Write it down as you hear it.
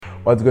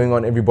What's going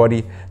on,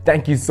 everybody?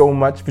 Thank you so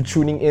much for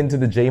tuning in to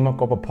the J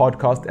Makopa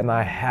podcast. And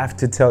I have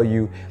to tell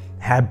you,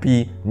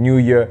 Happy New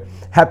Year.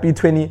 Happy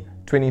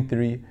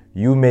 2023.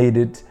 You made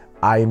it.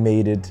 I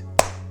made it.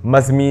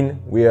 Must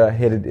mean we are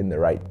headed in the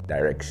right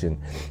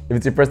direction. If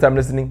it's your first time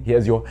listening,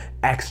 here's your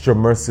extra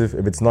immersive.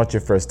 If it's not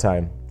your first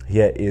time,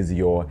 here is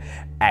your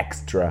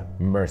extra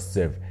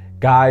immersive.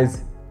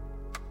 Guys,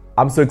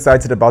 I'm so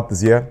excited about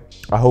this year.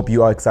 I hope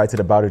you are excited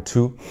about it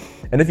too.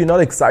 And if you're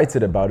not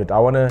excited about it, I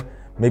want to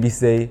maybe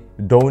say,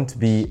 don't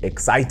be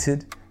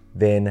excited,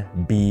 then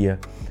be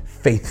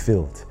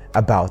faith-filled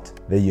about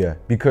the year.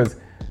 Because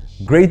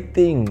great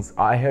things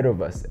are ahead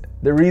of us.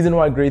 The reason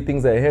why great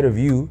things are ahead of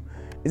you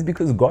is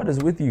because God is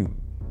with you.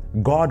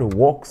 God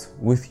walks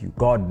with you.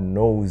 God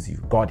knows you.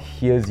 God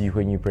hears you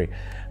when you pray.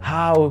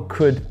 How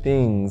could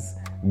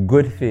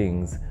good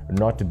things,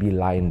 not be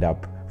lined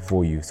up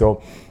for you?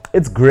 So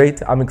it's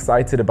great. I'm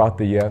excited about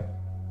the year.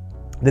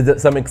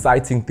 There's some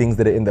exciting things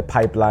that are in the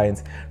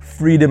pipelines.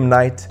 Freedom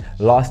Night.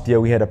 Last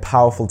year we had a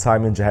powerful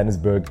time in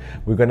Johannesburg.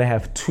 We're going to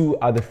have 2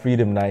 other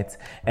Freedom Nights.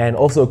 And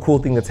also a cool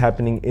thing that's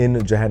happening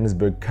in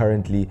Johannesburg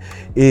currently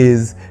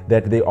is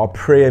that there are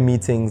prayer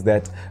meetings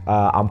that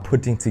I'm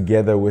putting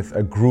together with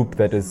a group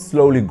that is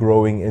slowly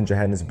growing in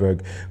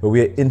Johannesburg, where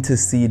we're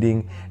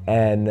interceding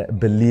and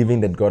believing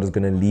that God is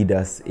going to lead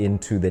us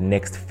into the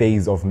next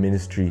phase of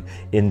ministry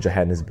in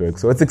Johannesburg.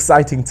 So it's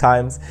exciting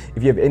times.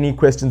 If you have any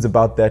questions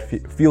about that,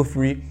 feel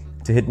free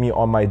to hit me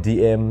on my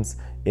DMs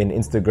in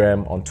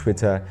Instagram, on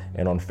Twitter,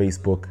 and on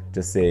Facebook.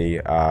 Just say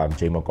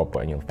J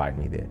Makopa and you'll find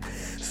me there.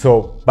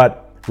 So,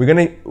 but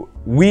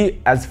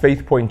we as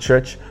Faith Point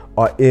Church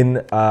are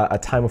in a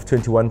time of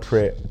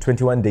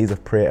 21 days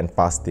of prayer and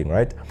fasting,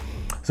 right?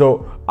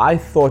 So I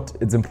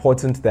thought it's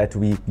important that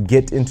we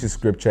get into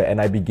scripture and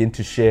I begin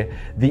to share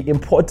the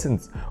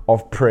importance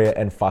of prayer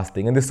and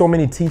fasting. And there's so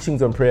many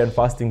teachings on prayer and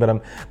fasting, but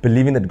I'm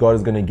believing that God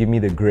is going to give me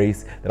the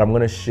grace that I'm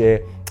going to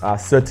share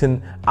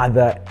certain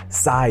other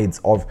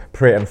sides of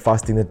prayer and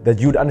fasting that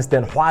you'd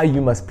understand why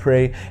you must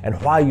pray and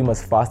why you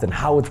must fast and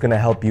how it's going to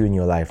help you in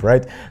your life,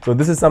 right? So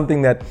this is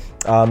something that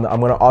I'm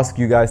going to ask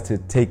you guys to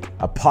take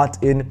a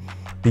part in.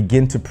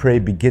 Begin to pray,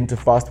 begin to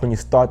fast when you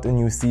start a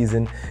new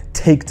season.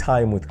 Take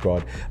time with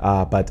God.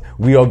 But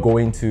we are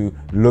going to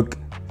look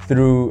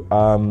through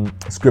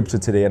scripture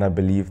today, and I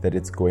believe that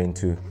it's going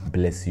to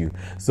bless you.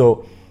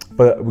 So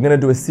we're going to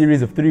do a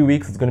series of 3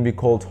 weeks. It's going to be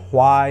called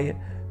Why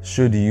You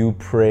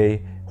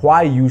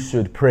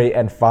Should Pray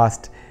and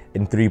Fast,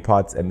 in 3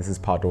 parts, and this is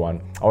part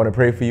 1. I want to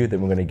pray for you, then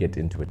we're going to get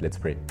into it. Let's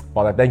pray.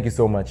 Father, thank you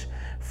so much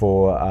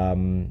for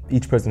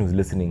each person who's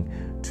listening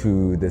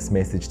to this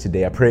message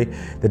today. I pray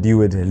that you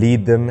would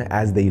lead them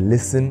as they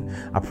listen.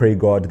 I pray,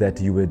 God,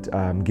 that you would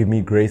give me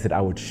grace that I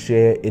would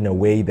share in a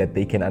way that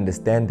they can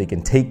understand, they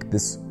can take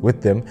this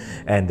with them,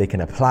 and they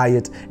can apply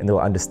it, and they'll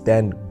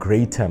understand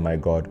greater, my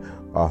God,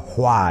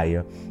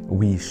 why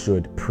we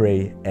should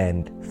pray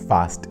and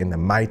fast. In the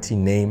mighty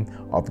name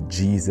of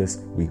Jesus,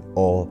 we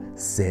all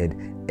said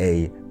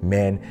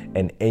amen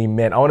and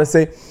amen. I want to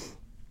say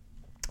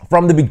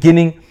from the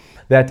beginning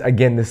that,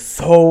 again, there's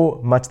so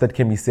much that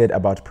can be said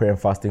about prayer and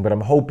fasting, but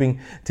I'm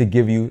hoping to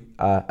give you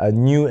a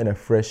new and a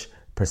fresh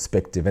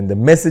perspective. And the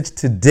message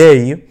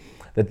today,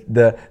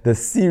 the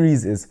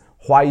series is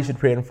why you should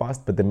pray and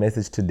fast, but the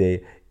message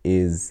today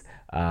is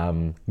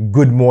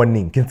good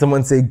morning. Can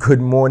someone say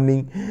good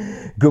morning?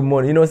 Good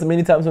morning. You know, so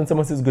many times when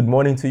someone says good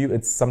morning to you,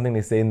 it's something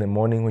they say in the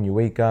morning when you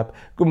wake up.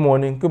 Good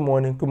morning, good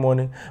morning, good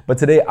morning. But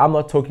today I'm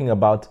not talking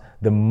about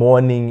the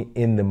morning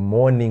in the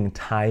morning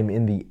time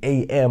in the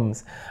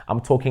AMs.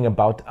 I'm talking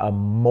about a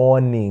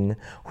morning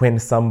when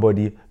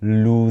somebody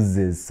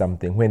loses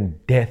something, when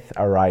death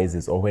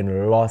arises or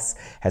when loss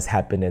has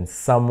happened and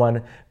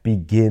someone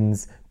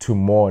begins to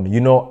mourn. You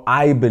know,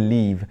 I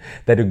believe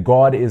that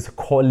God is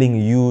calling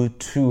you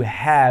to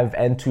have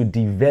and to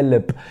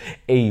develop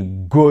a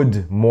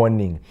good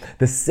morning.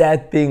 The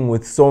sad thing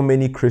with so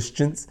many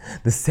Christians,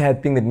 the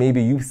sad thing that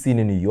maybe you've seen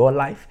in your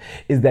life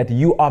is that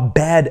you are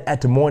bad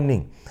at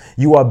mourning.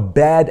 You are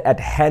bad at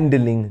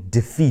handling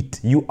defeat.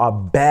 You are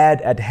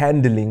bad at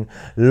handling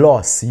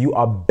loss. You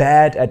are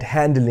bad at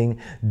handling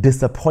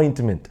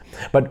disappointment.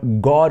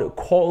 But God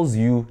calls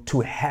you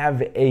to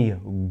have a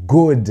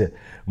good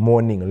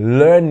morning,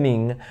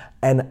 learning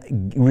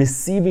and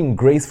receiving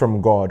grace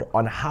from God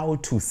on how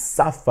to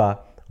suffer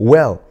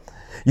well.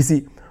 You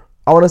see,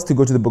 I want us to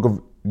go to the book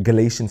of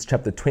Galatians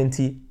chapter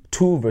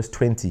 22 verse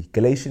 20.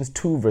 Galatians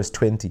 2 verse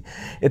 20.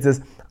 It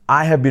says,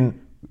 I have been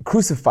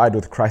crucified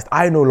with Christ.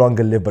 I no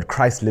longer live, but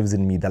Christ lives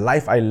in me. The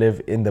life I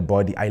live in the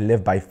body, I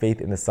live by faith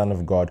in the Son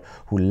of God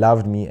who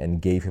loved me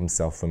and gave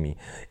himself for me.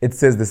 It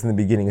says this in the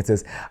beginning. It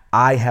says,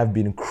 I have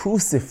been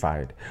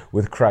crucified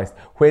with Christ.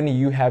 When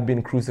you have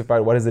been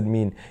crucified, what does it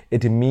mean?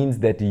 It means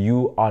that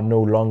you are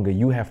no longer,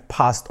 you have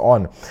passed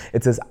on.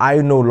 It says, I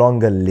no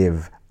longer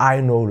live,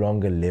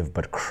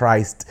 but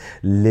Christ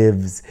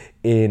lives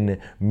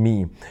in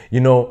me. You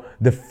know,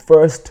 the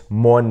first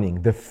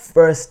morning, the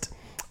first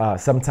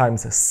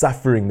sometimes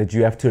suffering that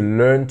you have to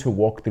learn to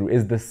walk through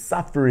is the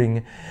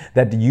suffering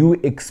that you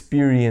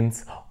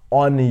experience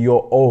on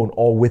your own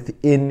or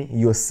within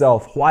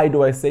yourself. Why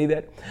do I say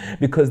that?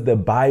 Because the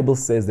Bible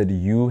says that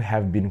you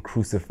have been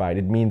crucified.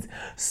 It means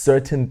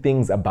certain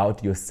things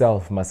about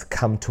yourself must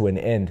come to an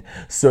end.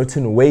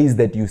 Certain ways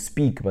that you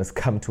speak must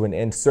come to an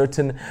end.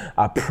 Certain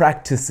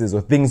practices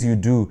or things you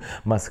do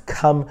must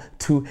come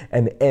to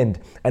an end.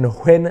 And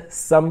when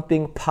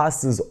something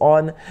passes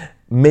on,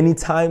 many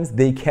times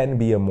they can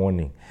be a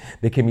mourning.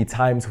 There can be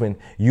times when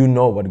you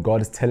know what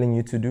God is telling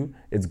you to do,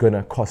 it's going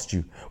to cost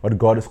you. What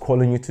God is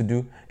calling you to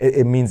do,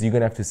 it means you're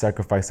going to have to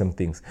sacrifice some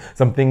things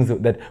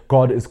that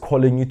God is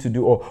calling you to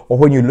do. Or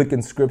when you look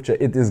in scripture,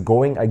 it is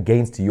going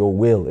against your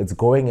will. It's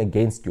going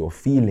against your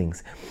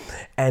feelings.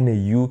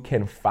 And you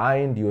can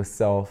find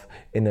yourself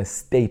in a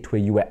state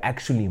where you are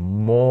actually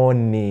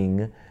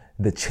mourning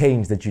the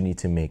change that you need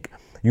to make.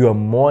 You are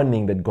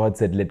mourning that God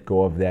said, let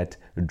go of that,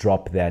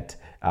 drop that,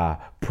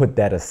 put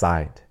that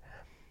aside.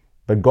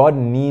 But God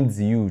needs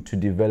you to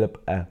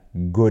develop a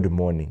good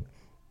mourning.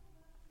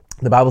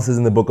 The Bible says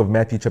in the book of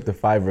Matthew chapter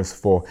 5 verse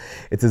 4,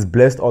 it says,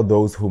 blessed are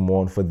those who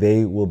mourn, for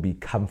they will be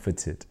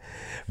comforted.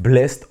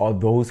 Blessed are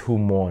those who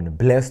mourn.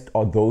 Blessed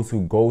are those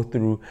who go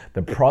through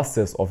the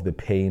process of the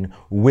pain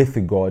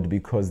with God,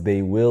 because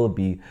they will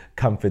be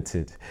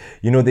comforted.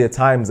 You know, there are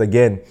times,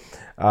 again,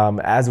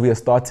 as we are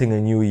starting a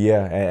new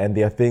year, and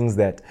there are things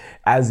that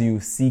as you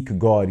seek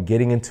God,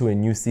 getting into a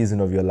new season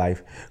of your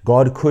life,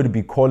 God could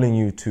be calling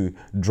you to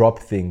drop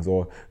things,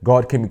 or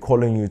God can be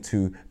calling you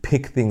to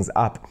pick things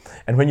up.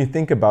 And when you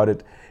think about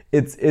it,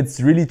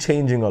 it's really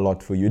changing a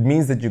lot for you. It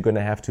means that you're going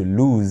to have to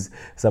lose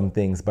some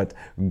things, but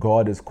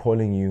God is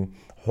calling you.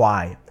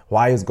 Why?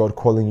 Why is God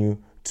calling you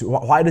to?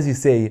 Why does he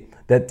say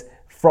that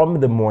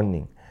from the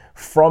mourning,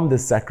 from the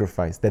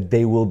sacrifice, that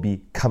they will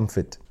be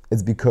comfort?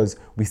 It's because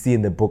we see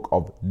in the book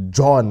of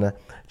John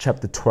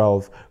chapter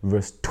 12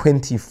 verse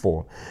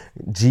 24,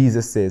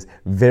 Jesus says,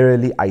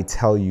 verily I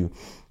tell you,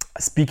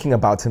 speaking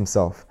about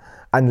himself,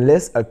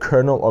 unless a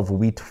kernel of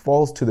wheat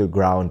falls to the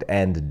ground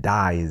and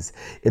dies,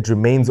 it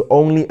remains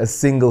only a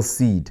single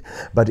seed.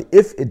 But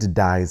if it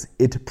dies,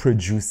 it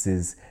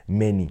produces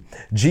many.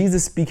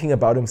 Jesus speaking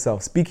about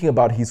himself, speaking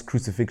about his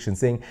crucifixion,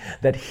 saying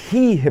that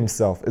he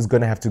himself is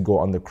going to have to go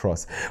on the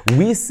cross.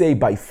 We say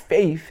by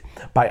faith,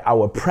 by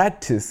our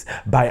practice,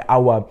 by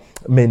our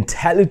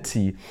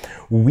mentality,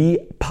 we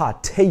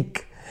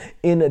partake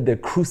in the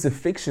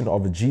crucifixion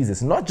of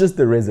Jesus, not just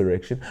the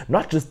resurrection,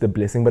 not just the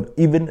blessing, but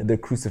even the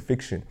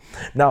crucifixion.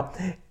 Now,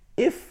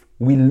 if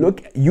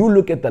you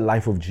look at the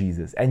life of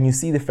Jesus and you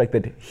see the fact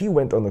that he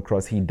went on the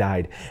cross, he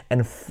died,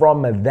 and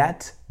from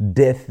that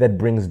death that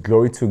brings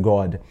glory to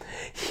God,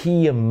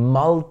 he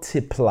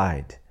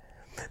multiplied.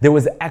 There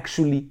was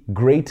actually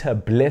greater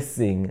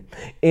blessing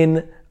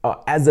in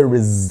as a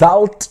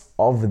result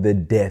of the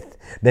death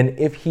than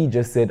if he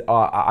just said,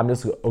 I'm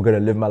just going to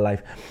live my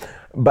life.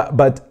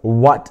 But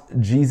what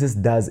Jesus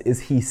does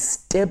is he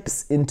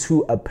steps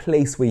into a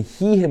place where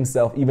he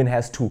himself even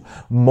has to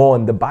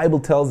mourn. The Bible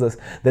tells us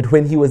that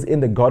when he was in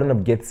the Garden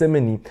of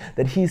Gethsemane,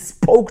 that he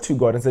spoke to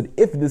God and said,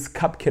 if this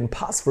cup can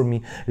pass from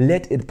me,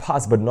 let it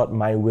pass, but not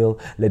my will,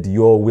 let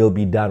your will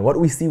be done. What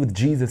we see with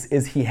Jesus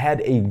is he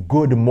had a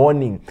good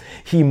mourning.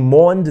 He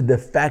mourned the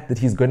fact that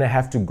he's going to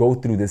have to go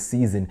through this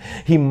season.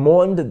 He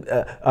mourned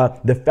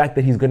the fact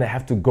that he's going to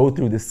have to go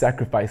through this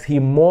sacrifice. He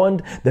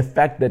mourned the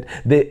fact that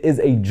there is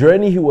a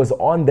journey he was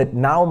on that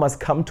now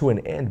must come to an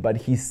end, but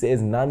he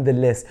says,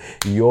 nonetheless,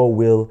 your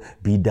will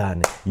be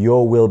done.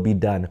 Your will be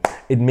done.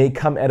 It may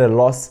come at a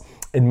loss.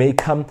 It may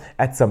come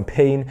at some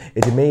pain.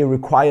 It may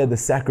require the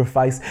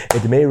sacrifice.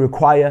 It may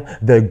require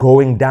the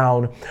going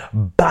down,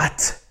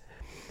 but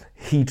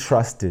he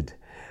trusted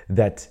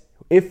that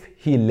if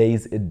he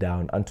lays it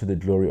down unto the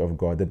glory of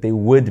God, that there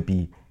would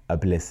be a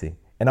blessing.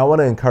 And I want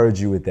to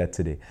encourage you with that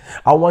today.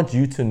 I want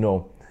you to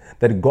know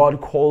that God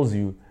calls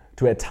you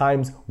to at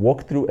times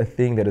walk through a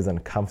thing that is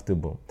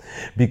uncomfortable,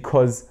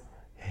 because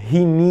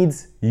he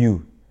needs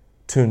you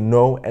to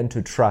know and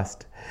to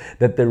trust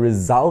that the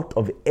result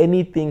of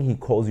anything he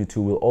calls you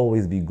to will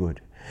always be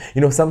good.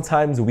 You know,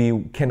 sometimes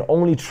we can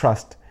only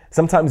trust.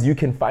 Sometimes you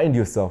can find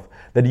yourself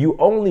that you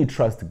only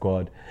trust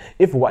God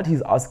if what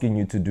he's asking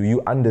you to do,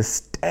 you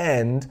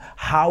understand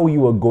how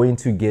you are going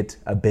to get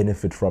a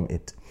benefit from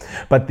it.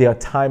 But there are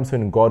times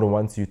when God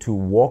wants you to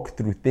walk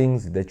through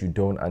things that you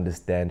don't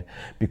understand,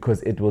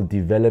 because it will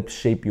develop,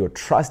 shape your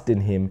trust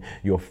in him,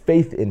 your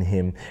faith in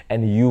him,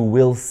 and you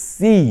will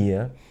see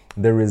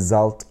the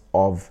result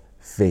of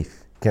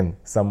faith. Can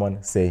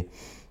someone say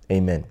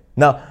amen?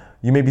 Now,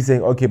 you may be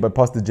saying, okay, but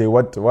Pastor Jay,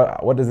 what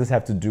does this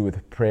have to do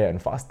with prayer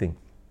and fasting?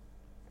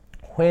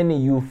 When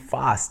you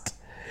fast,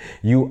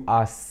 you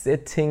are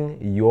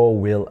setting your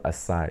will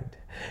aside.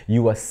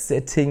 You are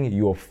setting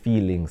your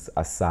feelings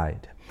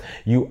aside.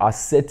 You are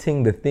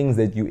setting the things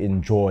that you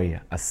enjoy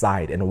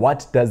aside. And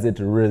what does it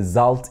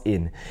result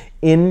in?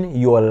 in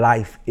your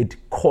life, it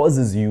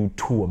causes you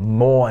to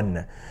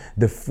mourn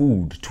the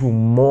food, to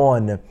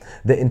mourn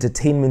the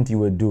entertainment you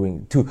were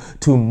doing,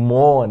 to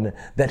mourn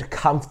that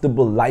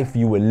comfortable life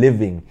you were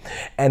living.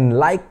 And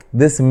like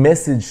this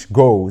message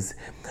goes,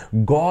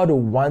 God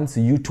wants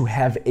you to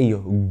have a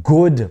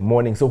good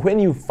morning. So when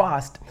you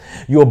fast,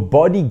 your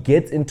body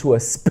gets into a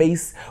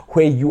space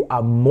where you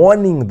are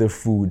mourning the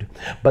food,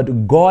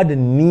 but God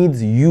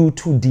needs you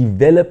to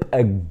develop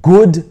a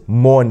good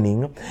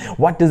morning.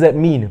 What does that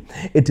mean?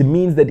 It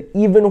means that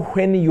even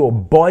when your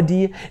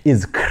body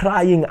is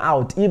crying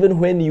out, even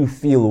when you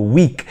feel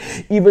weak,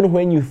 even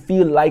when you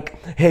feel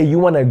like, hey, you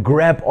want to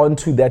grab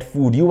onto that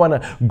food, you want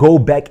to go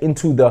back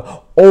into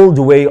the old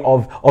way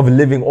of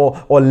living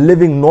or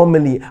living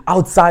normally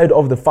outside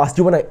of the fast.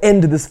 You want to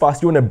end this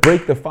fast. You want to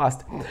break the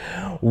fast.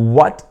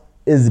 What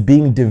is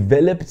being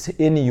developed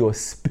in your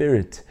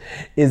spirit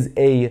is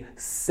a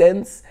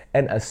sense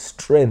and a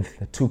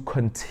strength to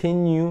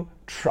continue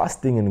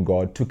trusting in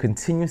God, to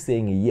continue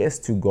saying yes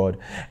to God,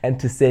 and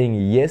to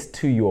saying yes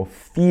to your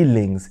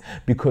feelings,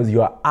 because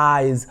your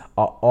eyes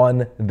are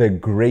on the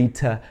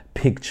greater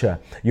picture.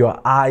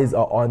 Your eyes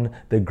are on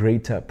the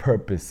greater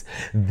purpose.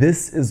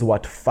 This is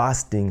what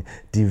fasting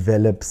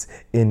develops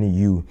in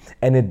you.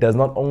 And it does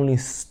not only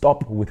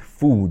stop with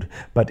food,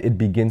 but it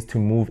begins to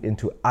move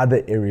into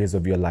other areas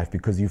of your life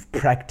because you've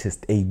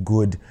practiced a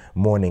good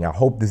morning. I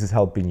hope this is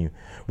helping you.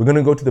 We're going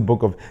to go to the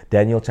book of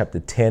Daniel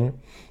chapter 10.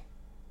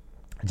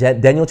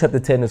 Daniel chapter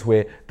 10 is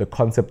where the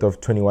concept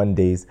of 21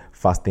 days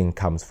fasting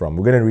comes from.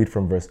 We're going to read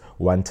from verse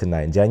 1 to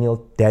 9. Daniel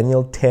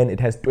 10, it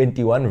has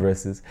 21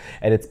 verses,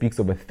 and it speaks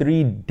of a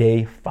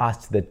 3-day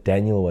fast that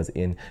Daniel was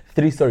in.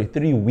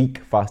 3-week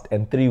fast,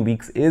 and 3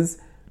 weeks is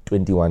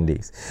 21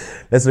 days.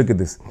 Let's look at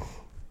this.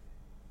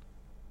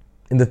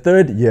 In the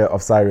 3rd year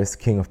of Cyrus,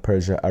 king of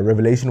Persia, a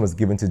revelation was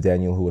given to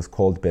Daniel, who was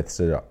called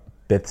Bethsaida.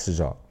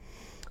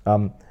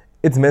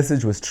 Its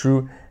message was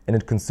true, and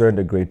it concerned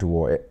a great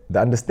war. The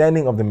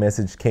understanding of the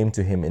message came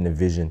to him in a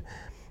vision.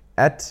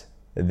 At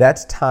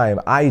that time,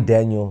 I,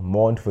 Daniel,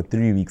 mourned for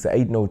 3 weeks. I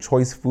ate no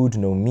choice food,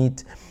 no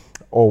meat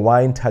or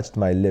wine touched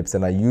my lips,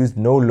 and I used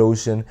no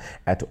lotion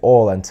at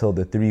all until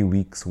the 3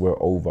 weeks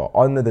were over.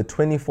 On the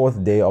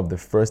 24th day of the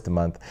 1st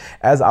month,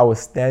 as I was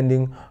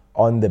standing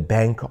on the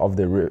bank of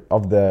the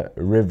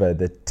river,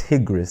 the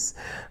Tigris,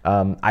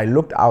 I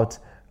looked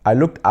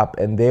up,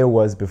 and there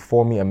was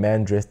before me a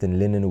man dressed in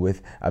linen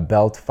with a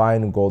belt,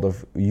 fine gold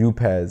of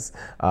Upas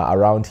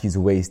around his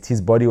waist.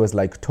 His body was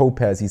like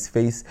topaz, his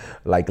face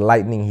like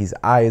lightning, his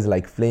eyes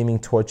like flaming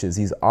torches,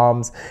 his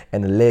arms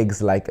and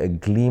legs like a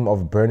gleam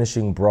of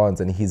burnishing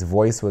bronze, and his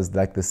voice was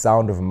like the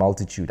sound of a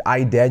multitude.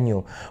 I,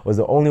 Daniel, was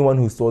the only one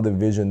who saw the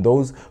vision.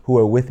 Those who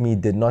were with me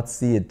did not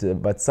see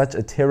it, but such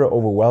a terror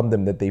overwhelmed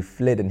them that they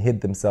fled and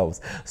hid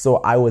themselves. So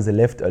I was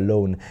left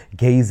alone,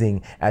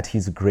 gazing at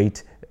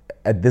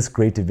this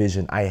great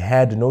vision. I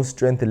had no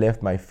strength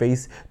left. My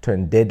face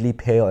turned deadly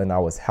pale, and I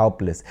was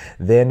helpless.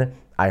 Then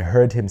I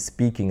heard him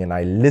speaking, and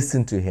I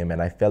listened to him,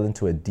 and I fell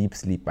into a deep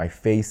sleep, my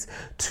face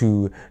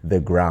to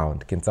the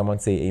ground. Can someone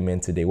say amen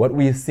today? What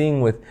we are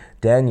seeing with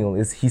Daniel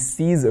is he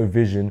sees a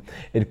vision.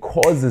 It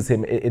causes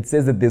him, it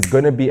says that there's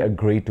going to be a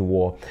great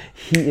war.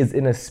 He is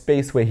in a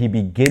space where he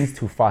begins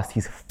to fast.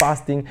 He's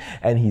fasting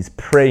and he's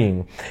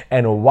praying.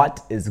 And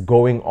what is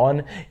going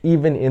on?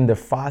 Even in the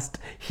fast,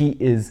 he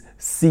is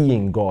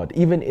seeing God.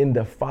 Even in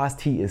the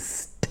fast, he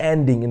is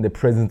standing in the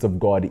presence of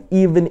God.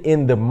 Even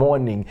in the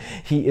morning,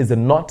 he is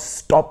not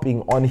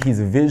stopping on his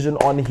vision,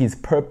 on his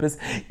purpose.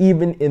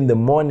 Even in the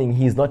morning,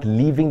 he is not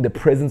leaving the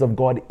presence of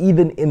God.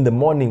 Even in the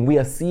morning, we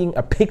are seeing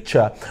a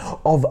picture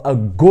of a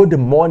good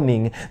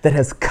morning that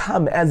has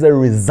come as a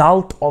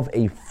result of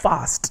a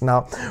fast.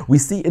 Now, we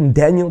see in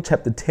Daniel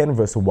chapter 10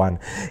 verse 1,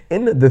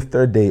 in the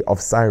 3rd day of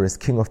Cyrus,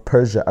 king of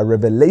Persia, a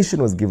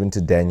revelation was given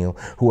to Daniel,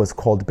 who was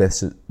called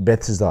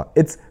Bethsaida.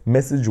 Its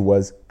message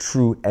was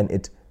true, and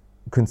it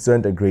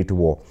concerned a great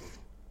war.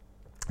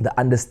 The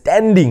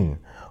understanding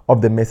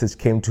of the message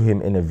came to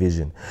him in a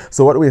vision.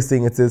 So what we're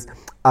seeing, it says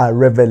a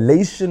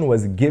revelation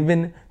was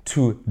given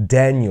to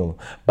Daniel,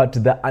 but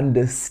the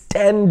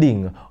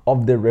understanding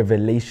of the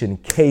revelation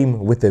came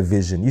with a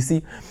vision. You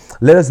see,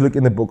 let us look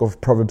in the book of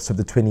Proverbs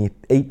chapter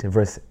 28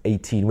 verse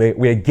 18, where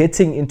we're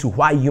getting into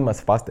why you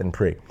must fast and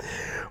pray.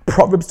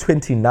 Proverbs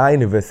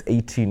 29 verse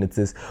 18, it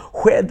says,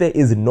 where there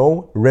is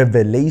no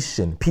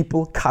revelation,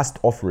 people cast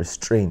off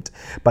restraint,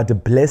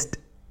 but blessed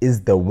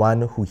is the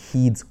one who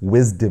heeds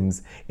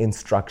wisdom's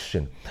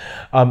instruction.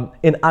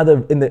 In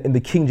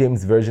the King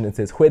James Version, it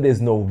says, where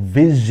there's no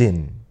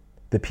vision,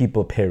 the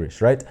people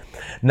perish, right?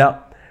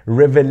 Now,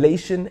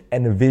 revelation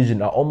and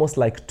vision are almost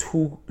like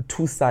two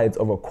sides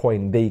of a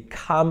coin.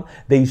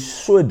 They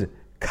should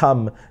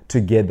come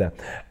together.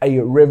 A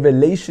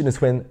revelation is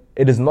when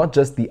it is not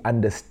just the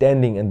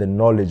understanding and the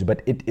knowledge,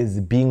 but it is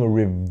being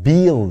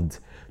revealed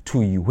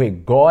to you, where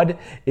God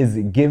is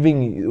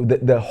giving you,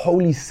 the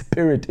Holy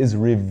Spirit is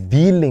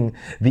revealing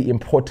the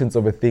importance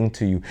of a thing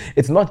to you.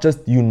 It's not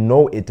just you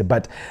know it,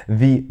 but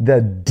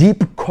the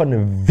deep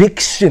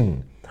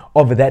conviction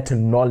of that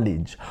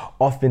knowledge.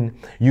 Often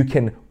you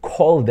can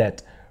call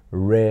that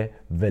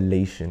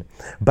revelation.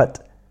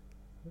 But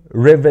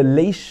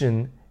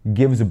revelation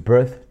gives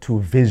birth to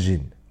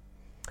vision.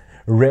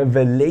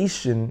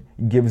 Revelation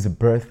gives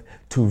birth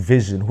to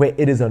vision, where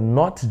it is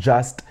not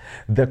just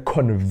the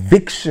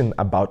conviction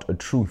about a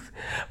truth,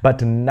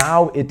 but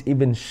now it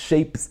even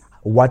shapes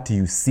what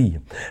you see.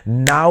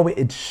 Now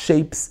it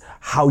shapes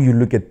how you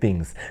look at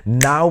things.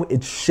 Now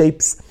it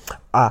shapes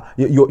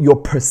your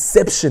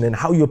perception and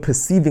how you're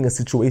perceiving a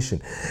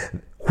situation.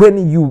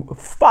 When you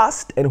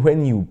fast and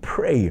when you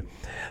pray,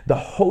 the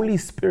Holy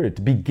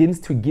Spirit begins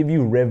to give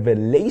you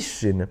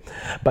revelation,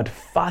 but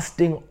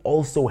fasting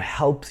also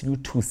helps you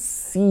to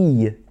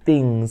see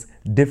things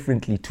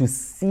differently, to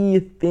see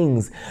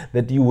things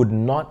that you would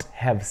not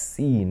have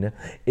seen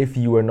if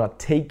you were not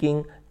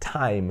taking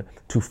time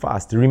to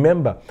fast.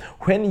 Remember,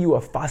 when you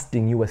are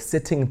fasting, you are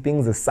setting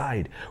things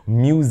aside: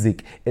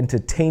 music,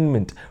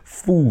 entertainment,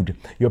 food.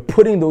 You're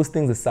putting those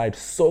things aside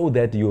so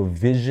that your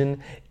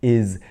vision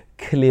is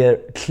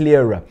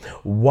clearer.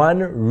 One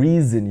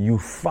reason you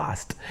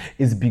fast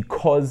is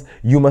because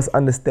you must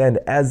understand,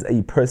 as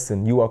a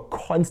person, you are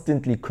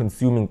constantly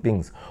consuming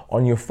things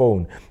on your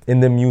phone, in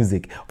the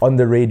music, on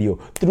the radio,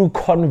 through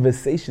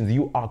conversations.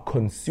 You are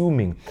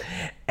consuming,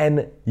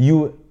 and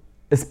you,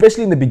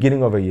 especially in the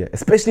beginning of a year,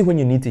 especially when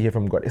you need to hear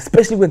from God,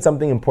 especially when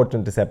something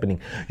important is happening,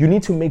 you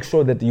need to make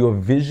sure that your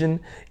vision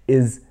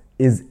is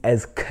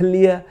as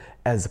clear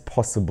as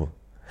possible.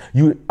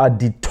 You are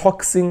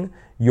detoxing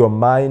your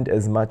mind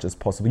as much as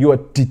possible. You are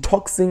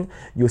detoxing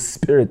your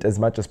spirit as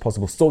much as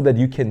possible so that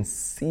you can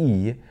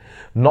see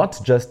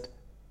not just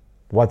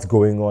what's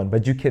going on,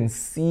 but you can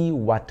see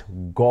what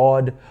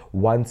God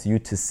wants you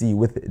to see.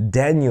 With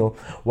Daniel,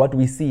 what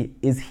we see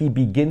is he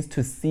begins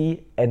to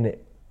see an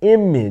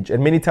image.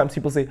 And many times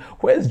people say,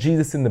 where's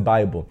Jesus in the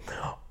Bible?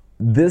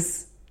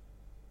 This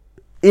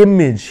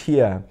image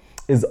here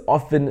is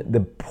often the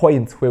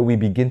point where we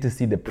begin to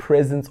see the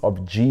presence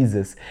of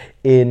Jesus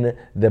in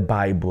the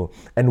Bible.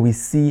 And we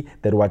see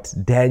that what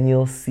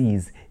Daniel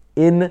sees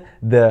in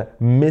the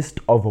midst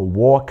of a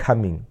war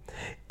coming,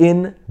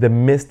 in the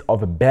midst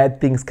of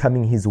bad things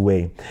coming his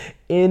way,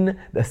 in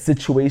the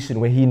situation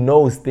where he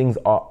knows things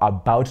are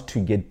about to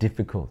get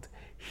difficult,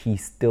 he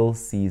still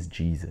sees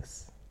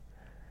Jesus.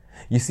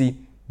 You see,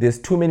 there's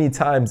too many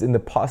times in the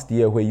past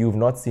year where you've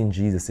not seen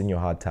Jesus in your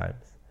hard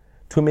times.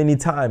 Too many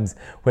times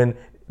when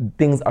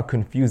things are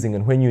confusing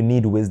and when you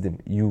need wisdom,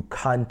 you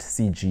can't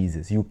see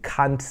Jesus. You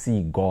can't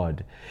see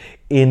God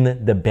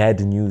in the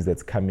bad news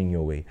that's coming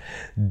your way.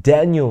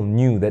 Daniel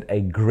knew that a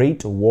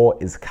great war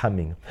is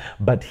coming,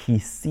 but he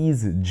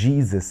sees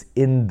Jesus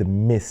in the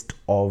midst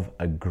of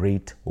a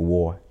great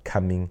war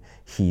coming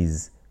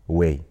his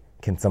way.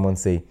 Can someone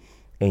say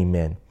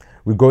amen?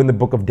 We go in the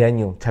book of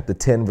Daniel, chapter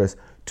 10, verse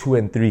 2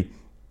 and 3.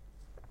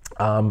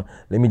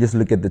 Let me just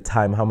look at the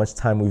time, how much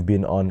time we've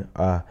been on.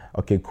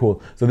 Okay,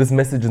 cool. So this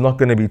message is not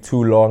going to be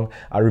too long.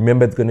 I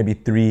remember it's going to be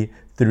three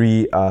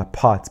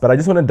parts, but I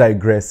just want to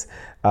digress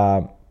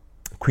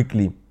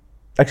quickly.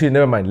 Actually,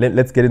 never mind.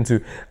 Let's get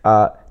into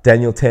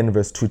Daniel 10,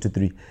 verse 2 to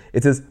 3.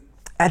 It says,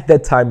 at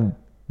that time,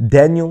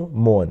 Daniel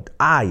mourned.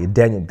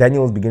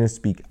 Daniel is beginning to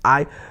speak.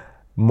 I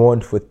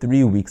mourned for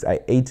 3 weeks.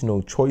 I ate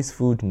no choice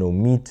food, no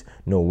meat,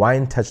 no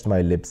wine touched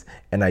my lips,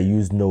 and I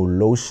used no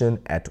lotion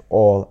at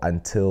all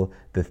until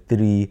the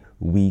 3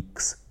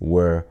 weeks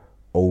were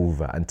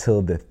over.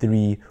 Until the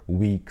 3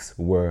 weeks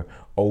were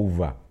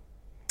over.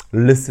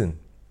 Listen,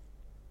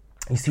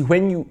 you see,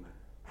 when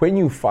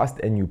you fast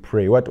and you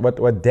pray,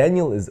 what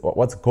Daniel is,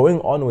 what's going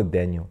on with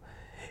Daniel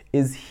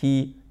is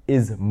he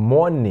is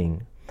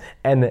mourning,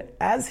 and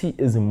as he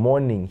is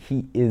mourning,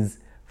 he is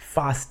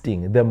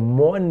fasting. The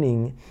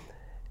mourning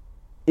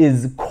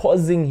is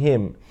causing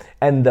him,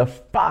 and the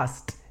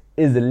fast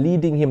is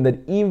leading him, that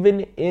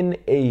even in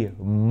a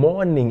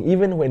mourning,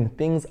 even when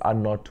things are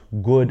not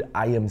good,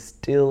 I am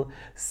still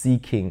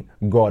seeking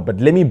God. But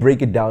let me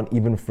break it down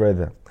even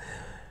further.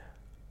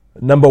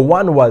 Number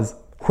one was,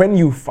 when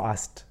you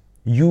fast,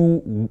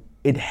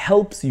 it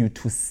helps you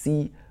to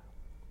see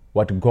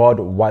what God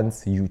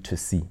wants you to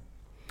see.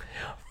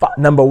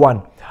 Number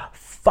one,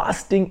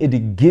 fasting,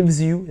 it gives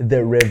you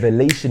the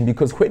revelation,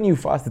 because when you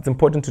fast, it's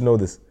important to know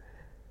this.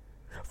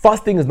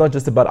 Fasting is not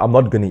just about, I'm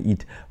not going to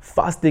eat.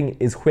 Fasting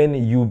is when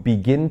you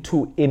begin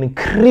to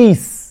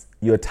increase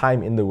your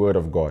time in the Word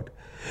of God.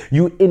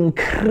 You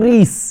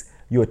increase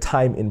your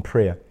time in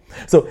prayer.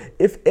 So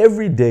if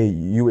every day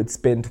you would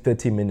spend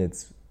 30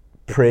 minutes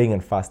praying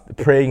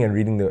and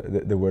reading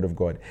the Word of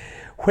God,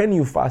 when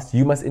you fast,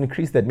 you must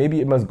increase that.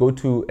 Maybe it must go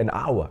to an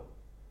hour.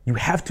 You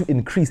have to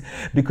increase,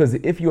 because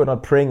if you are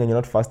not praying and you're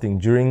not fasting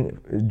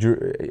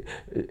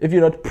if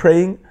you're not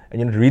praying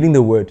and you're not reading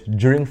the Word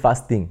during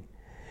fasting,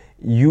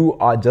 you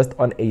are just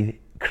on a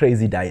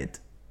crazy diet.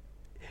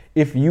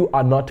 If you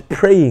are not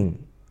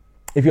praying,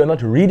 if you're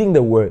not reading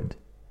the Word,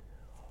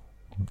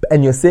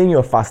 and you're saying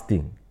you're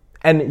fasting,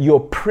 and your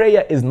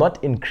prayer is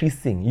not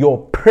increasing,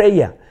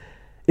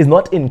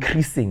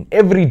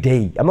 every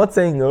day. I'm not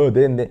saying,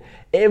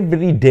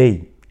 every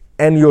day.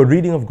 And your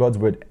reading of God's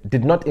Word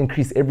did not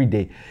increase every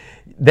day.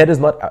 That is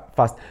not a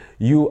fast.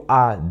 You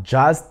are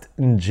just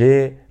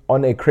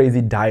on a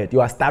crazy diet.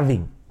 You are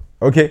starving.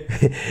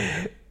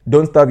 Okay?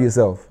 Don't starve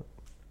yourself.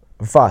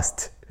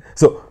 Fast.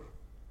 So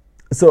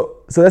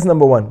that's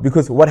number one.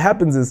 Because what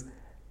happens is,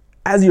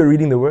 as you're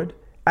reading the word,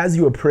 as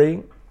you are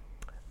praying,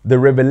 the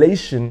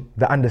revelation,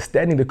 the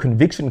understanding, the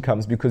conviction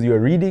comes because you are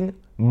reading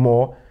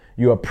more,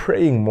 you are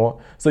praying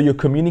more, so you're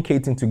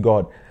communicating to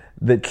God.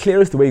 The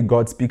clearest way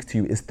God speaks to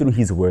you is through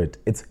His word.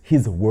 It's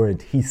His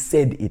word. He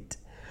said it.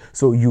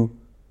 So you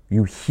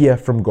hear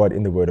from God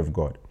in the word of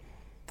God.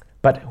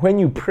 But when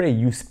you pray,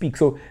 you speak.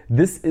 So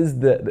this is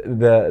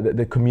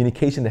the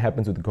communication that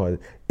happens with God.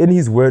 In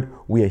His word,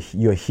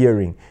 you're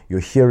hearing.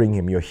 You're hearing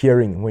Him. You're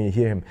hearing when you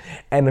hear Him.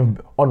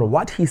 And on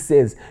what He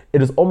says,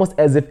 it is almost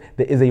as if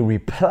there is a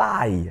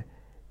reply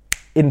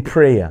in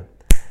prayer.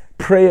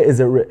 Prayer is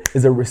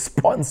a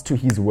response to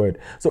His word.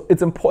 So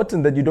it's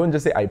important that you don't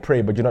just say, I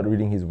pray, but you're not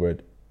reading His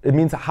word. It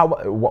means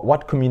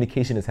what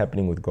communication is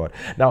happening with God.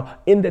 Now,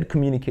 in that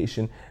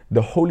communication,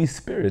 the Holy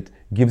Spirit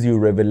gives you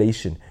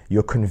revelation.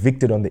 You're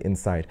convicted on the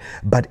inside.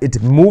 But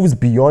it moves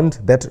beyond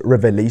that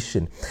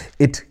revelation.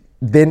 It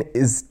then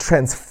is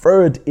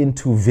transferred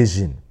into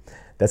vision.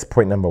 That's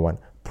point number one.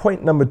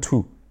 Point number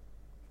two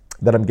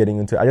that I'm getting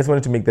into, I just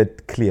wanted to make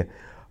that clear.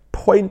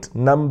 Point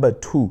number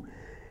two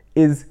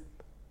is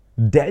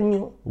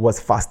Daniel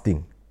was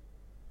fasting.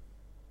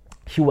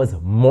 He was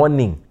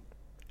mourning,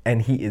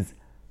 and he is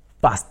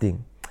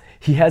fasting.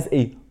 He has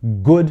a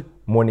good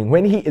morning.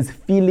 When he is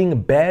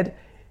feeling bad,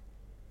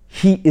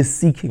 he is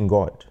seeking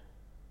God.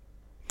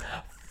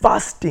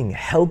 Fasting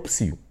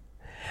helps you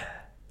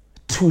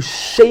to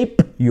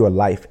shape your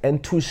life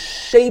and to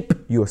shape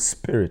your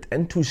spirit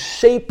and to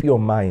shape your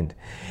mind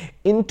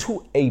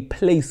into a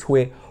place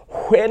where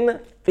when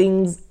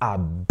things are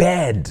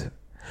bad,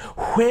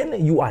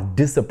 when you are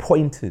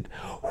disappointed,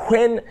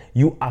 when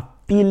you are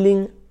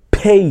feeling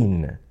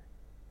pain,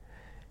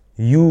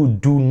 you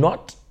do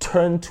not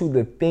turn to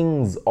the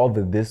things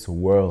of this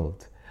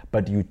world,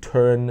 but you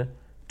turn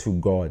to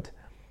God.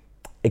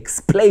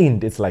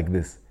 Explained, it's like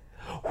this.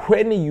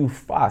 When you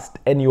fast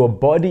and your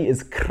body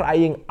is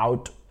crying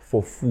out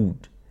for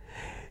food,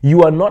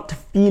 you are not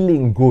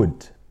feeling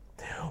good.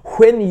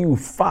 When you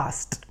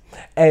fast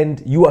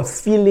and you are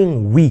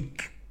feeling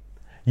weak,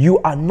 you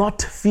are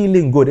not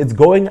feeling good. It's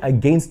going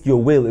against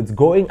your will. It's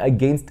going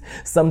against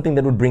something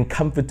that would bring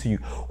comfort to you.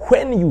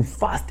 When you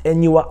fast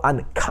and you are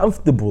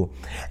uncomfortable,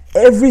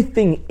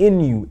 everything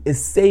in you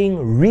is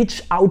saying,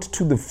 reach out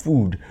to the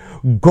food.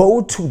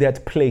 Go to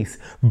that place.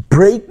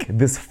 Break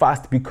this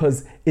fast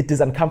because it is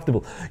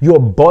uncomfortable. Your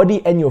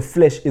body and your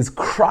flesh is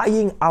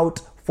crying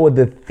out for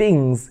the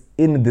things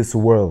in this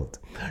world.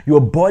 Your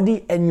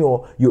body and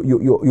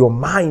your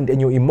mind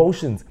and your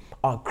emotions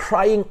are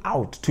crying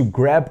out to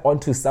grab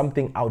onto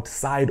something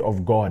outside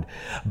of God.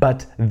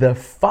 But the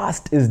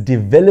fast is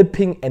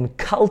developing and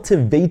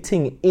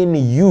cultivating in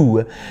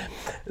you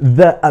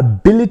the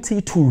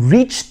ability to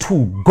reach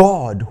to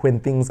God when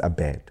things are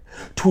bad,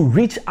 to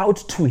reach out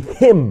to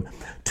Him,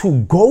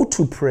 to go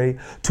to pray,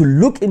 to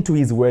look into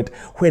His word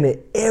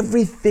when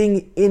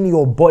everything in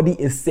your body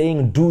is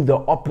saying do the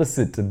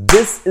opposite.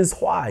 This is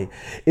why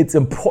it's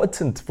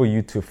important for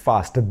you to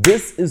fast.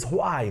 This is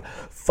why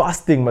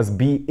fasting must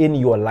be in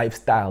your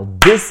lifestyle.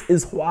 This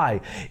is why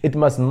it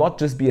must not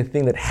just be a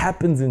thing that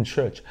happens in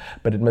church,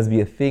 but it must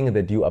be a thing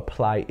that you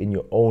apply in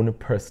your own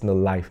personal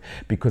life,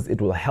 because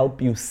it will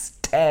help you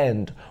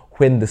stand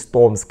when the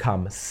storms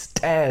come,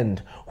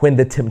 stand when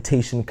the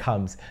temptation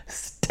comes,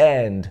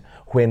 stand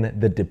when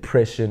the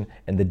depression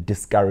and the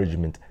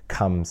discouragement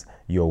comes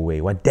your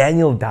way. What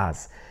Daniel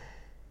does,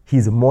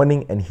 he's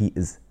mourning and he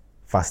is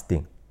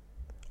fasting.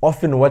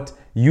 Often what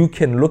you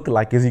can look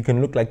like is you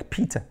can look like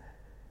Peter.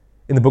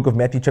 In the book of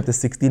Matthew chapter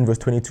 16, verse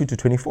 22 to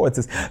 24, it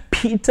says,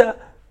 Peter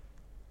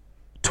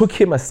took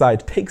him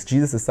aside, takes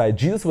Jesus aside.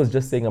 Jesus was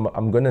just saying,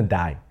 I'm going to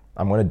die.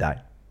 I'm going to die.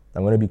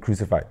 I'm going to be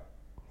crucified.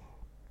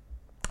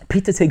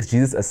 Peter takes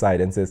Jesus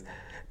aside and says,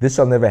 this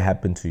shall never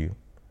happen to you.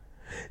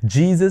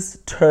 Jesus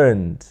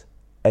turned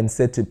and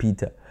said to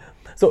Peter.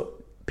 So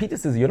Peter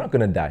says, you're not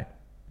going to die.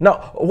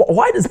 Now,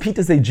 why does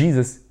Peter say,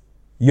 Jesus,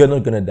 you're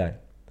not going to die?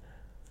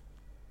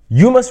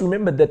 You must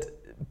remember that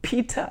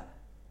Peter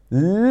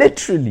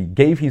literally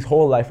gave his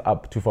whole life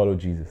up to follow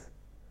Jesus.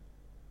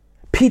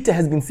 Peter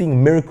has been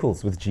seeing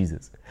miracles with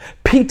Jesus.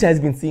 Peter has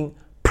been seeing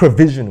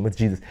provision with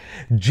Jesus.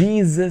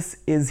 Jesus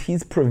is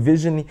his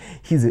provision,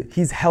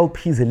 his help,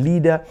 his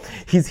leader,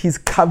 his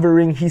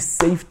covering, his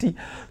safety.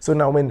 So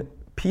now when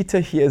Peter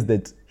hears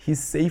that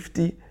his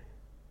safety,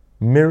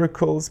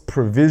 miracles,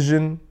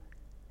 provision,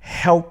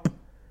 help,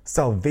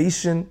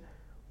 salvation,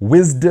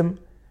 wisdom,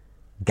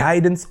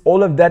 guidance,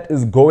 all of that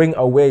is going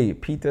away,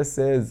 Peter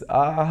says,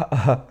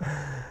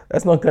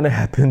 that's not going to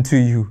happen to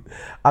you.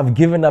 I've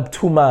given up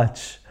too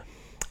much.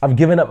 I've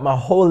given up my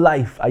whole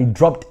life. I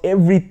dropped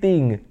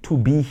everything to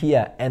be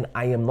here, and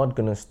I am not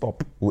going to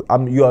stop.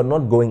 You are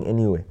not going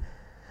anywhere.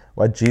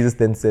 what Jesus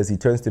then says, he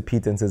turns to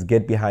Peter and says,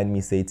 "Get behind me,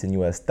 Satan,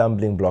 you are a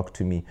stumbling block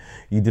to me.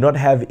 You do not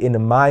have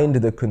in mind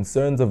the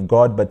concerns of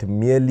God, but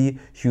merely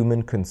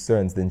human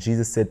concerns." Then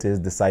Jesus said to his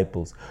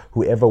disciples,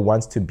 "Whoever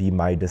wants to be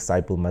my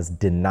disciple must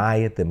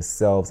deny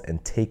themselves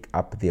and take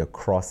up their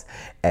cross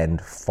and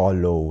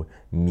follow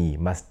me."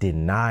 Must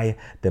deny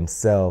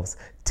themselves,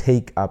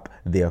 take up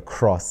their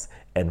cross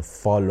and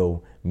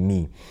follow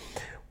me.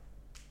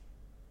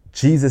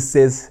 Jesus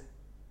says,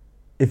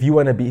 if you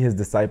want to be his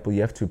disciple, you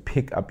have to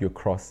pick up your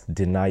cross,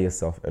 deny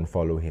yourself, and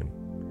follow him.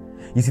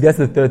 You see, that's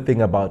the third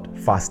thing about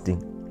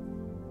fasting.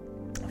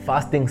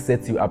 Fasting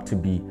sets you up to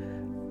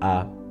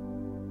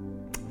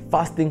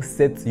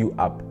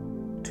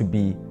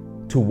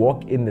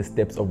walk in the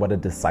steps of what a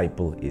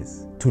disciple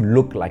is, to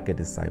look like a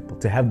disciple,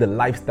 to have the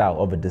lifestyle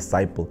of a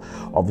disciple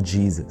of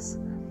Jesus.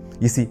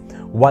 You see,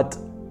 what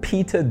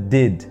Peter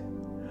did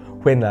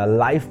when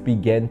life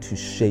began to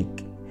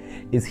shake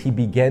is he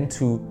began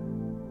to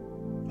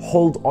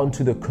hold on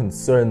to the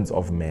concerns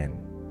of man.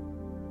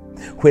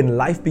 When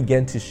life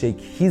began to shake,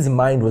 his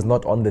mind was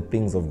not on the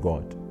things of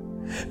God.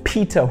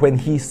 Peter, when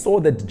he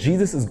saw that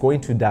Jesus is going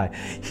to die,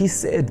 he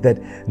said that,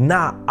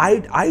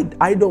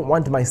 I don't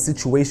want my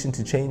situation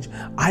to change.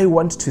 I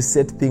want to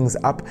set things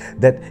up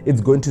that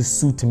it's going to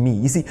suit me.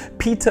 You see,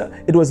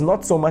 Peter, it was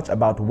not so much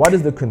about what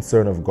is the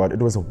concern of God. It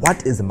was,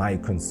 what is my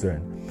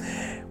concern?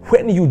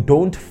 When you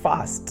don't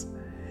fast,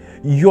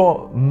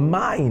 your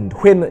mind,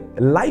 when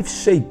life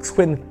shakes,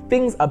 when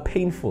things are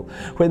painful,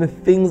 when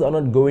things are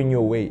not going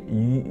your way,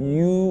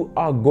 you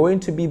are going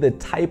to be the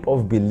type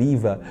of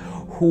believer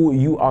who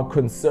you are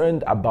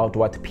concerned about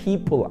what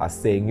people are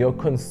saying. You're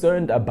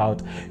concerned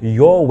about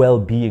your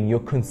well-being. You're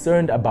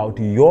concerned about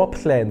your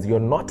plans. You're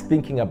not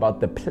thinking about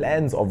the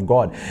plans of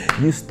God.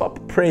 You stop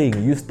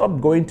praying. You stop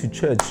going to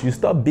church. You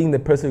stop being the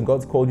person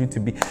God's called you to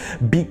be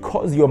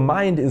because your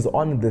mind is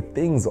on the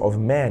things of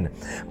man.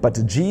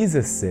 But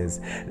Jesus says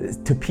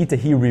to Peter,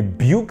 he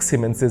rebukes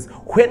him and says,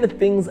 when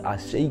things are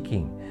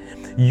shaking,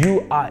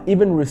 you are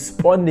even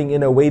responding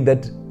in a way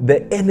that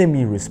the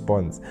enemy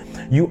responds.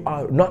 You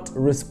are not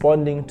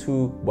responding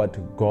to what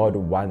God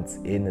wants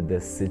in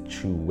the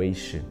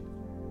situation.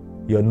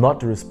 You're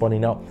not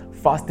responding. Now,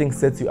 fasting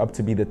sets you up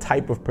to be the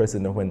type of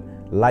person that when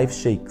life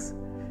shakes,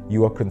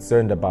 you are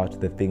concerned about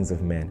the things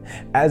of man.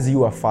 As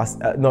you are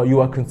you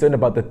are concerned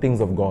about the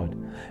things of God.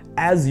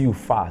 As you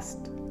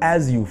fast,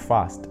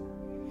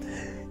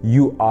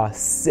 you are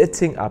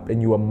setting up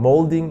and you are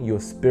molding your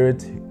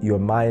spirit, your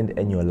mind,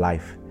 and your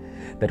life.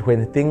 That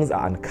when things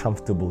are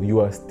uncomfortable, you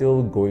are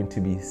still going to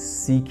be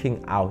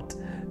seeking out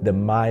the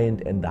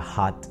mind and the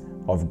heart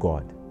of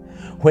God.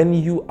 When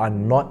you are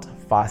not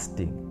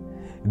fasting,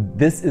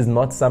 this is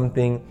not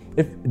something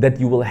that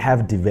you will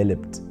have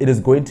developed. It is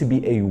going to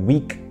be a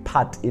weak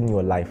part in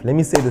your life. Let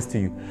me say this to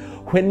you.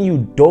 When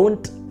you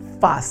don't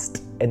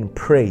fast and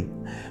pray,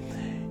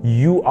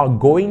 you are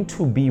going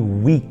to be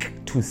weak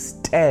to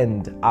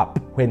stand up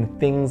when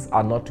things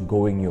are not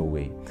going your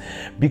way.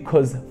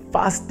 Because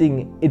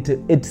fasting,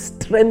 it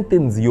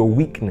strengthens your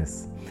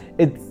weakness.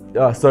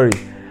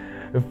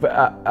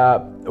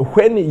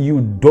 When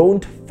you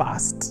don't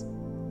fast,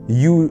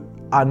 you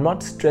are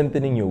not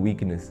strengthening your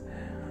weakness.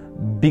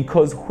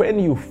 Because when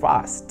you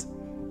fast,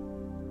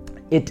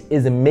 it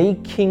is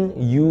making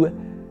you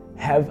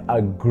have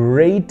a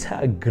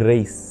greater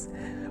grace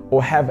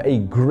or have a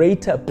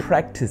greater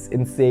practice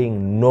in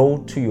saying no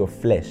to your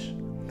flesh.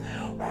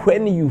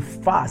 When you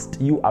fast,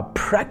 you are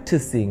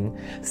practicing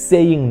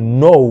saying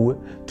no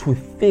to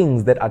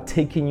things that are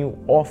taking you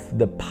off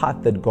the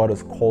path that God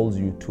has called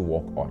you to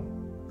walk on.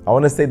 I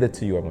want to say that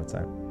to you one more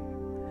time.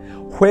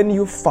 When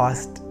you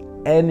fast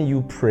and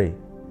you pray,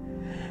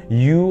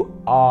 you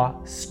are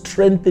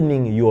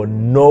strengthening your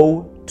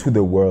no to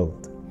the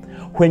world.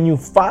 When you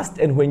fast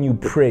and when you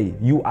pray,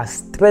 you are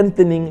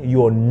strengthening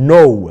your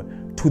no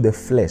to the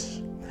flesh.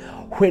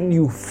 When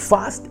you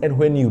fast and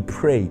when you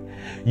pray,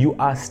 you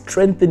are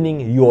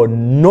strengthening your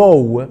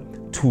no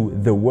to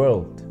the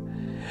world.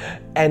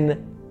 And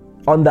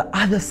on the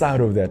other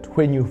side of that,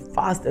 when you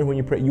fast and when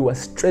you pray, you are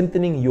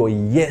strengthening your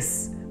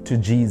yes to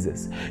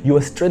Jesus. You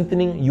are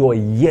strengthening your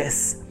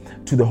yes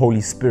to the Holy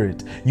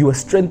Spirit. You are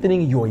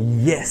strengthening your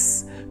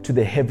yes to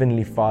the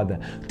Heavenly Father,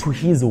 to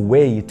His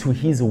way, to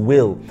His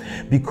will.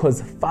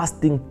 Because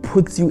fasting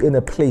puts you in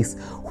a place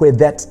where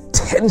that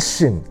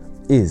tension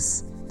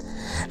is.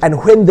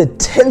 And when the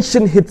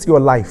tension hits your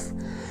life,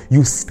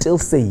 you still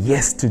say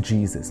yes to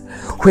Jesus.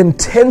 When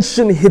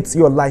tension hits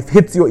your life,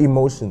 hits your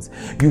emotions,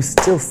 you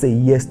still say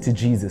yes to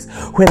Jesus.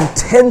 When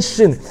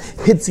tension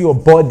hits your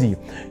body,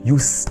 you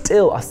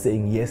still are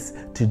saying yes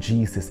to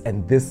Jesus.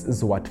 And this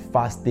is what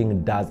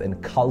fasting does and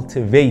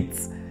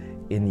cultivates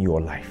in your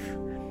life.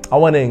 I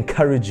want to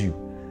encourage you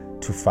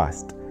to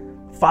fast.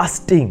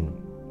 Fasting.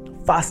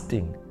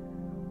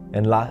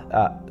 And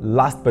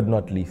last but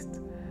not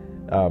least,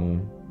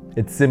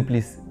 it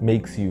simply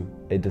makes you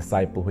a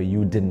disciple where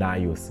you deny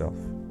yourself.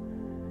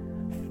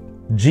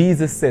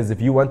 Jesus says if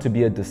you want to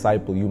be a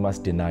disciple, you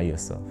must deny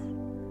yourself.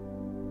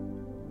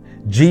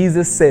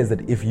 Jesus says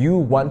that if you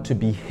want to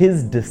be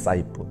His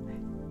disciple,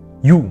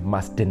 you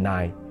must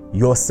deny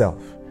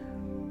yourself.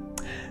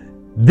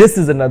 This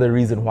is another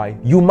reason why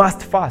you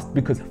must fast,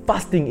 because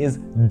fasting is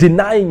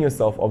denying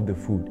yourself of the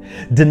food,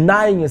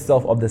 denying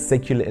yourself of the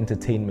secular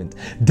entertainment,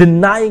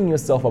 denying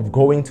yourself of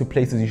going to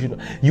places you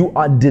shouldn't. You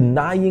are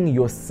denying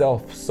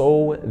yourself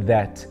so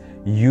that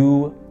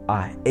you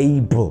are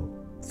able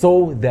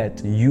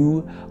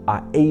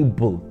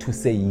to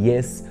say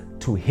yes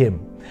to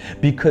Him.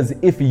 Because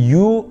if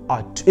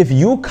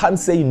you can't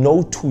say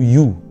no to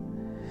you,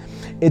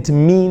 it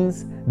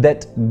means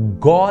that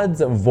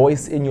God's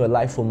voice in your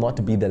life will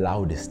not be the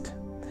loudest.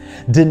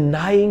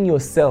 Denying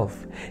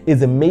yourself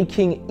is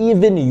making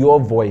even your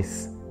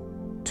voice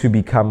to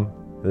become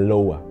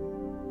lower.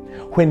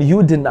 When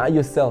you deny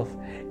yourself,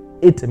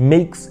 it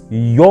makes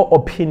your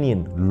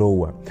opinion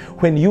lower.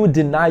 When you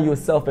deny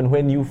yourself and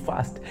when you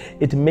fast,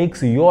 it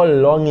makes your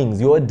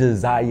longings, your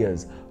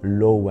desires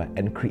lower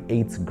and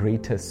creates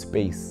greater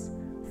space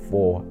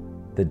for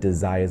the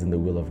desires and the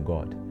will of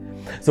God.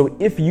 So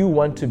if you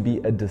want to be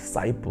a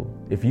disciple,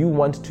 if you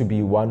want to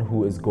be one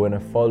who is going to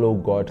follow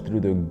God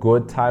through the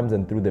good times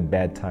and through the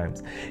bad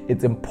times,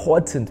 it's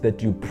important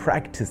that you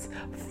practice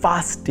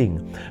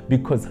fasting,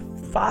 because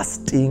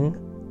fasting,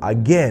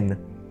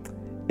 again,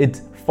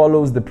 it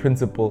follows the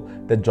principle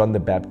that John the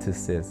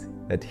Baptist says,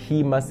 that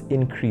he must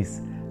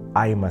increase,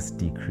 I must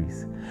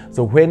decrease.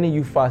 So when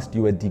you fast,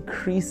 you are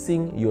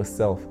decreasing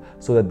yourself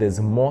so that there's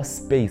more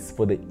space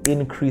for the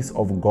increase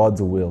of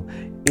God's will,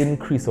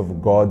 increase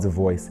of God's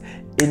voice,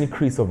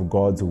 increase of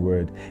God's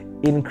word,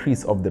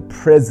 increase of the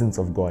presence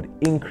of God,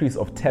 increase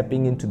of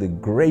tapping into the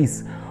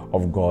grace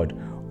of God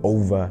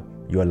over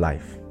your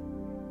life.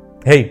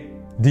 Hey,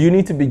 do you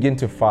need to begin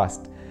to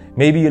fast?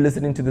 Maybe you're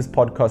listening to this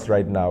podcast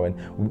right now,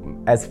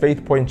 and as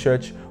Faith Point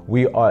Church,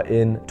 we are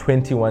in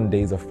 21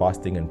 days of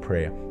fasting and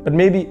prayer. But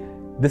maybe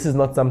this is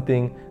not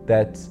something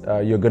that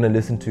you're going to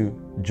listen to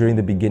during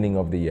the beginning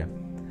of the year.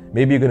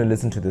 Maybe you're going to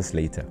listen to this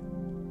later.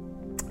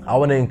 I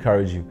want to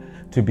encourage you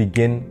to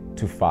begin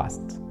to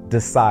fast.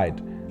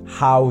 Decide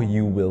how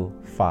you will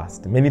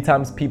fast. Many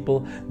times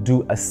people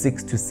do a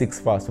 6 to 6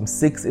 fast, from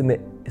 6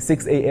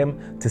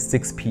 a.m. to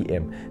 6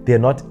 p.m. They're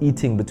not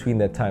eating between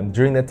that time.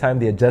 During that time,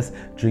 they're just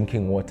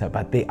drinking water,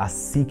 but they are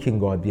seeking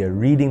God. They are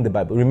reading the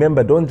Bible.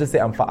 Remember, don't just say,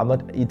 I'm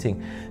not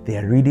eating. They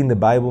are reading the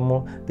Bible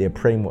more. They are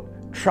praying more.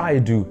 Try to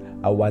do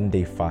a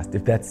one-day fast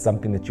if that's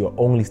something that you're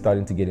only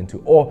starting to get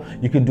into. Or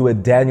you can do a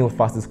Daniel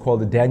fast. It's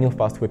called the Daniel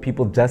fast, where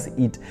people just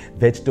eat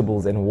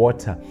vegetables and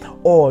water.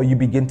 Or you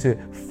begin to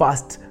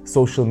fast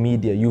social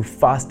media. You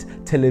fast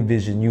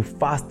television. You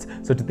fast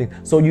certain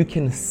things. So you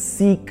can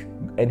seek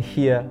and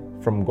hear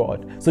from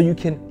God. So you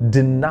can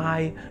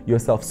deny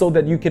yourself, so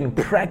that you can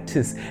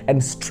practice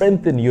and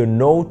strengthen your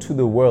no to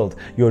the world,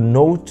 your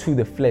no to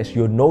the flesh,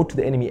 your no to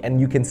the enemy,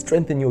 and you can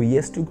strengthen your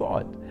yes to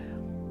God.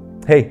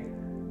 Hey,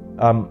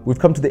 we've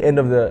come to the end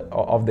of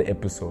the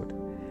episode,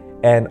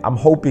 and I'm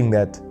hoping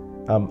that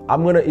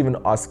I'm going to even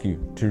ask you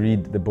to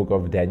read the book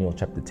of Daniel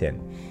chapter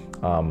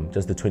 10,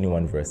 just the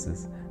 21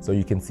 verses, so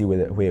you can see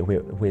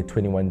where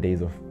 21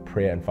 days of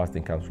prayer and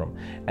fasting comes from.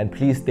 And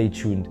please stay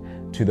tuned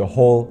to the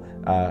whole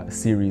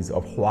series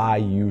of why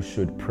you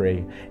should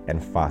pray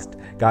and fast.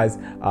 Guys,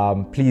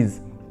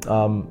 please,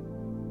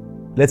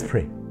 let's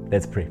pray.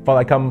 Let's pray. Father,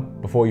 I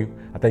come before you.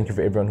 I thank you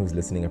for everyone who's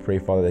listening. I pray,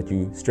 Father, that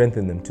you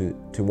strengthen them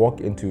to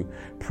walk into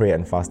prayer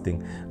and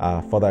fasting.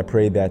 Father, I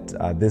pray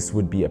that this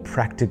would be a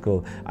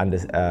practical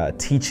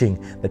teaching,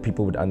 that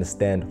people would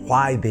understand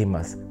why they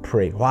must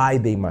pray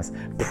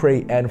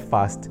and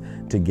fast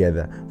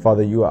together.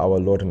 Father, you are our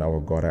Lord and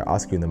our God. I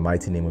ask you in the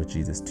mighty name of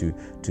Jesus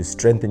to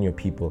strengthen your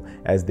people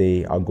as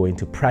they are going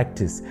to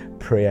practice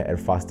prayer and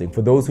fasting.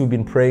 For those who've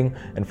been praying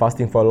and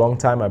fasting for a long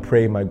time, I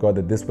pray, my God,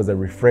 that this was a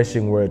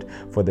refreshing word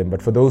for them.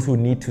 But for those who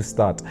need to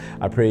start,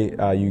 I pray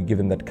you give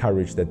them that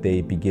courage, that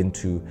they begin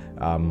to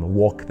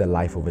walk the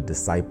life of a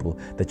disciple,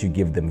 that you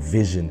give them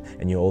vision,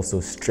 and you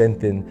also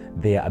strengthen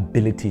their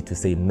ability to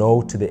say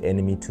no to the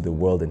enemy, to the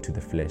world, and to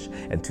the flesh,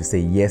 and to say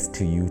yes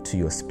to you, to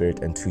your spirit,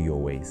 and to your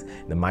ways.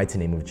 In the mighty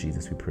name of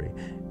Jesus we pray,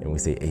 and we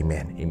say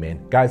amen.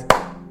 Amen. Guys,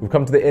 we've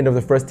come to the end of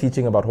the first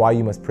teaching about why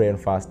you must pray and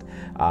fast.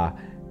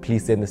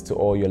 Please send this to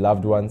all your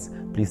loved ones.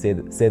 Please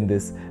send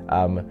this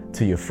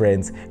to your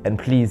friends, and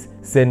please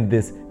send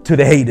this to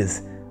the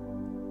haters.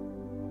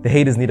 The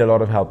haters need a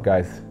lot of help,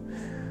 guys.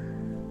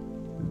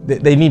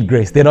 They need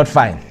grace. They're not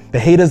fine. The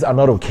haters are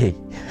not okay.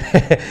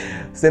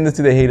 Send this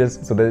to the haters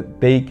so that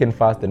they can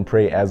fast and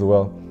pray as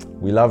well.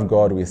 We love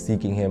God. We're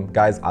seeking Him.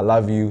 Guys, I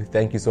love you.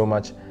 Thank you so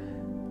much.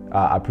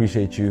 I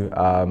appreciate you.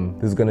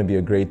 This is going to be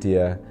a great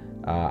year.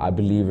 I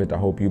believe it. I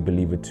hope you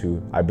believe it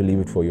too. I believe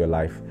it for your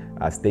life.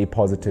 Stay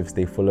positive.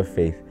 Stay full of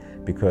faith,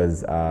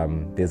 because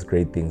there's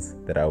great things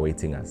that are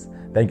awaiting us.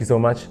 Thank you so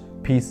much.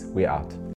 Peace. We're out.